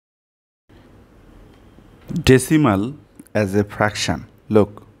Decimal as a fraction.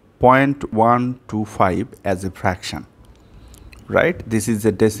 Look, 0.125 as a fraction, right? This is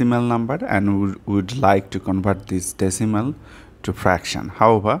a decimal number and we would like to convert this decimal to fraction.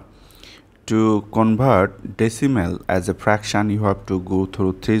 However, to convert decimal as a fraction, you have to go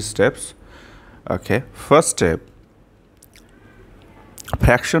through 3 steps. Okay, first step,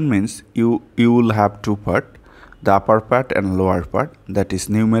 fraction means you will have 2 parts, the upper part and lower part, that is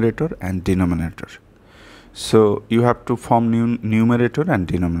numerator and denominator. So you have to form numerator and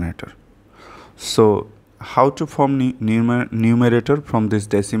denominator. So how to form numerator from this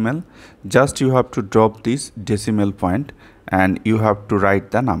decimal? Just you have to drop this decimal point and you have to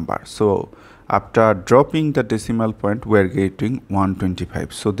write the number. So after dropping the decimal point, we are getting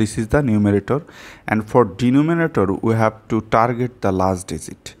 125. So this is the numerator, and for denominator we have to target the last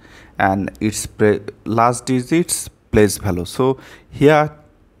digit and its last digits place value. So here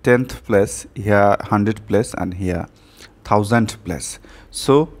 10th place, here 100th place, and here 1000th place.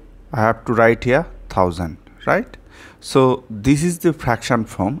 So I have to write here 1000, right? So this is the fraction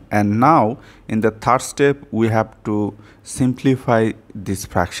form, and now in the third step we have to simplify this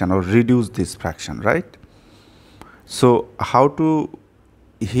fraction or reduce this fraction, right? So how to,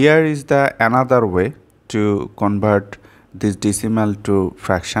 here is the another way to convert this decimal to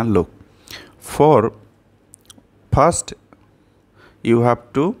fraction. Look, for first you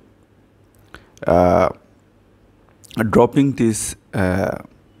have to dropping this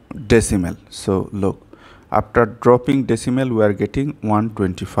decimal. So look, after dropping decimal we are getting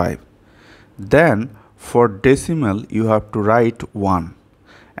 125. Then for decimal you have to write 1,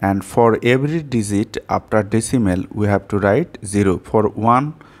 and for every digit after decimal we have to write 0. For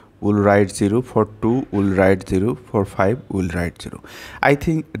 1 we'll write 0, for 2 we'll write 0, for 5 we'll write 0. I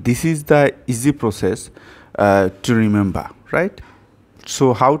think this is the easy process to remember, right?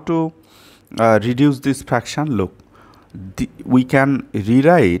 So how to reduce this fraction? Look, we can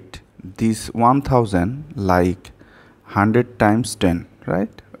rewrite this 1000 like 100 times 10,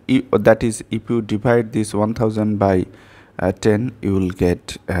 right? That is, if you divide this 1000 by 10, you will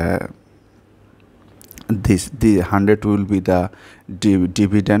get this. The 100 will be the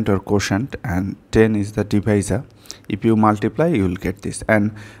dividend or quotient, and 10 is the divisor. If you multiply, you will get this.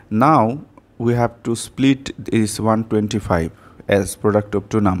 And now we have to split this 125 as product of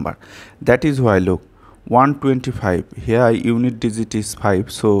 2 number. That is why, look, 125, here unit digit is 5,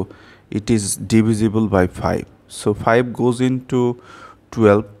 so it is divisible by 5. So 5 goes into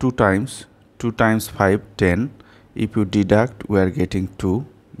 12 2 times. 2 times 5, 10. If you deduct, we are getting 2.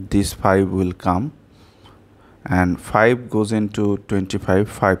 This 5 will come, and 5 goes into 25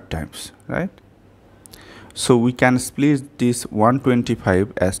 5 times, right? So we can split this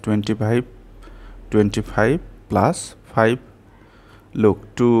 125 as 25 plus 5.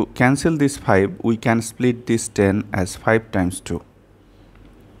 Look, to cancel this 5, we can split this 10 as 5 times 2,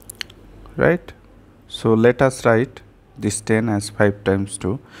 right? So let us write this 10 as 5 times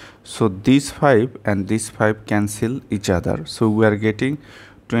 2. So this 5 and this 5 cancel each other. So we are getting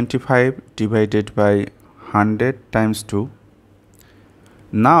 25 divided by 100 times 2.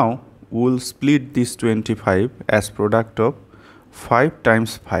 Now we will split this 25 as product of 5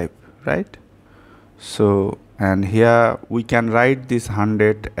 times 5, right? So, and here we can write this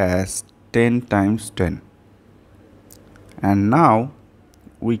 100 as 10 times 10. And now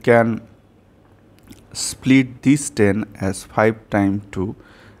we can split this 10 as 5 times 2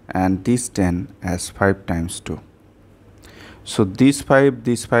 and this 10 as 5 times 2. So this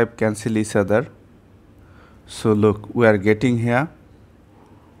 5 cancel each other. So look, we are getting here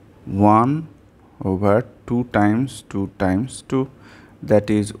 1 over 2 times 2 times 2.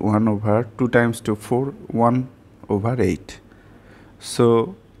 That is 1 over 2 times 2, 4, 1 over 8.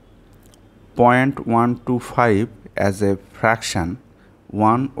 So 0.125 as a fraction,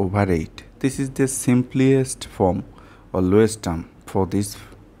 1 over 8. This is the simplest form or lowest term for this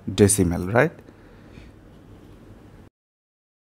decimal, right?